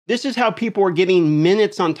This is how people are getting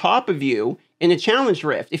minutes on top of you in a challenge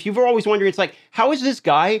rift. If you've always wondered, it's like, how is this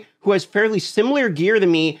guy who has fairly similar gear to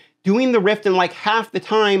me doing the rift in like half the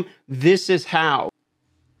time? This is how.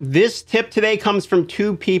 This tip today comes from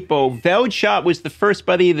two people. Veldshot was the first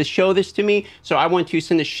buddy to show this to me, so I want to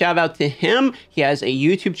send a shout out to him. He has a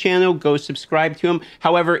YouTube channel, go subscribe to him.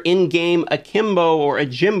 However, in-game, Akimbo, or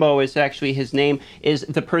Ajimbo is actually his name, is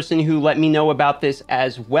the person who let me know about this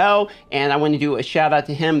as well, and I want to do a shout out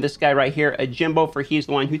to him, this guy right here, Ajimbo, for he's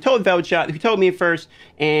the one who told Veldshot, who told me first,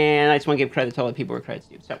 and I just want to give credit to all the people where credit's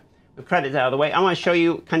due. So, with credits out of the way, I want to show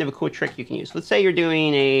you kind of a cool trick you can use. Let's say you're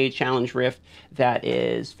doing a challenge rift that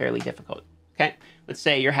is fairly difficult, okay? Let's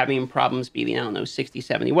say you're having problems beating, I don't know, 60,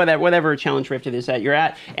 70, whatever challenge rift it is that you're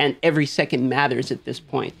at, and every second matters at this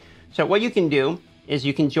point. So what you can do is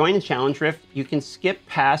you can join a challenge rift, you can skip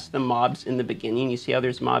past the mobs in the beginning. You see how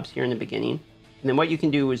there's mobs here in the beginning? And then what you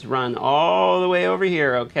can do is run all the way over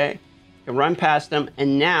here, okay? You can run past them,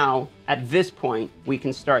 and now, at this point, we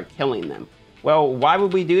can start killing them. Well, why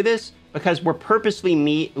would we do this? Because we're purposely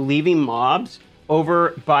leaving mobs over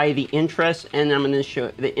by the entrance, and I'm going to show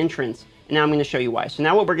the entrance, and now I'm going to show you why. So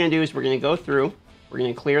now what we're going to do is we're going to go through, we're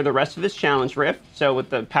going to clear the rest of this challenge rift. So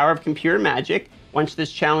with the power of computer magic, once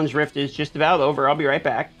this challenge rift is just about over, I'll be right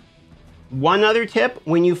back. One other tip,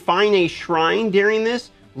 when you find a shrine during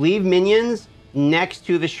this, leave minions next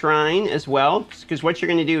to the shrine as well, because what you're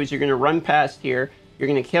going to do is you're going to run past here, you're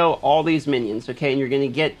going to kill all these minions, okay, and you're going to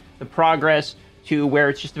get the progress to where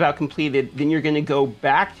it's just about completed. Then you're going to go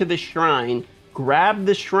back to the shrine, grab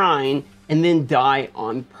the shrine, and then die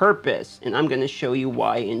on purpose. And I'm going to show you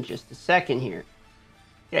why in just a second here.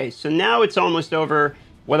 Okay, so now it's almost over.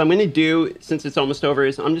 What I'm going to do, since it's almost over,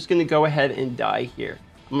 is I'm just going to go ahead and die here.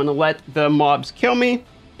 I'm going to let the mobs kill me,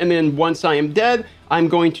 and then once I am dead, I'm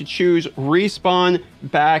going to choose respawn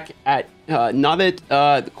back at, not at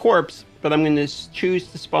the corpse, but I'm going to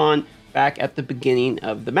choose to spawn back at the beginning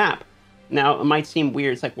of the map. Now, it might seem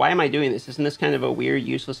weird. It's like, why am I doing this? Isn't this kind of a weird,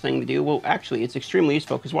 useless thing to do? Well, actually, it's extremely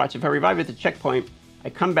useful, because watch, if I revive at the checkpoint, I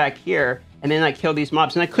come back here, and then I kill these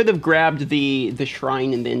mobs. And I could have grabbed the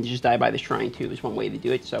shrine and then just die by the shrine, too, is one way to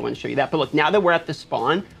do it. So I want to show you that. But look, now that we're at the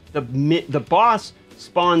spawn, the boss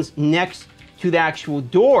spawns next to the actual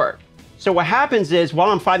door. So what happens is, while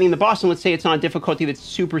I'm fighting the boss, and let's say it's on a difficulty that's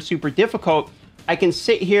super, super difficult, I can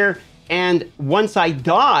sit here, and once I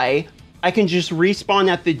die, I can just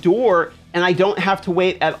respawn at the door, and I don't have to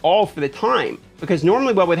wait at all for the time. Because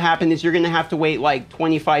normally what would happen is you're going to have to wait like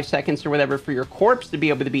 25 seconds or whatever for your corpse to be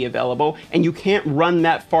able to be available, and you can't run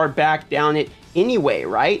that far back down it anyway,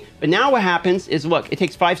 right? But now what happens is, look, it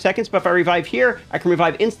takes 5 seconds, but if I revive here, I can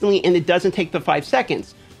revive instantly, and it doesn't take the 5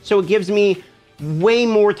 seconds. So it gives me way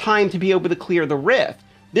more time to be able to clear the rift.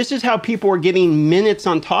 This is how people are getting minutes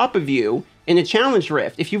on top of you in a challenge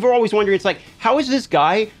rift. If you've always wondered, it's like, how is this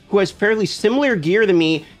guy who has fairly similar gear to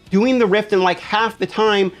me doing the rift in like half the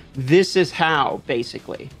time? This is how,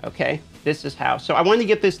 basically, okay? This is how. So I wanted to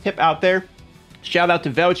get this tip out there. Shout out to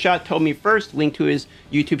Veldshot, told me first, link to his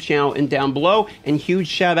YouTube channel and down below, and huge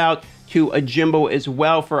shout out to Ajimbo as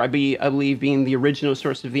well for, I believe, being the original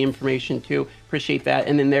source of the information too. Appreciate that.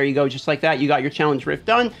 And then there you go, just like that, you got your challenge rift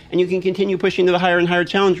done, and you can continue pushing to the higher and higher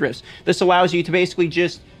challenge rifts. This allows you to basically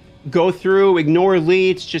just go through, ignore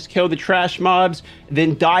leads, just kill the trash mobs,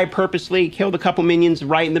 then die purposely, kill the couple minions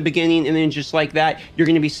right in the beginning, and then just like that, you're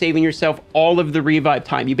going to be saving yourself all of the revive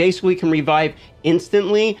time. You basically can revive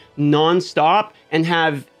instantly, non-stop, and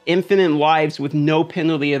have infinite lives with no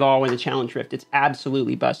penalty at all in the challenge rift. It's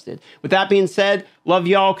absolutely busted. With that being said, love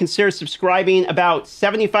y'all. Consider subscribing. About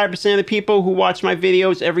 75% of the people who watch my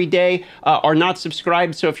videos every day are not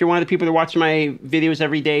subscribed. So if you're one of the people that are watching my videos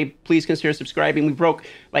every day, please consider subscribing. We broke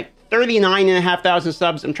like 39,500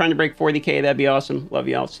 subs. I'm trying to break 40K. That'd be awesome. Love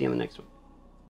y'all. See you in the next one.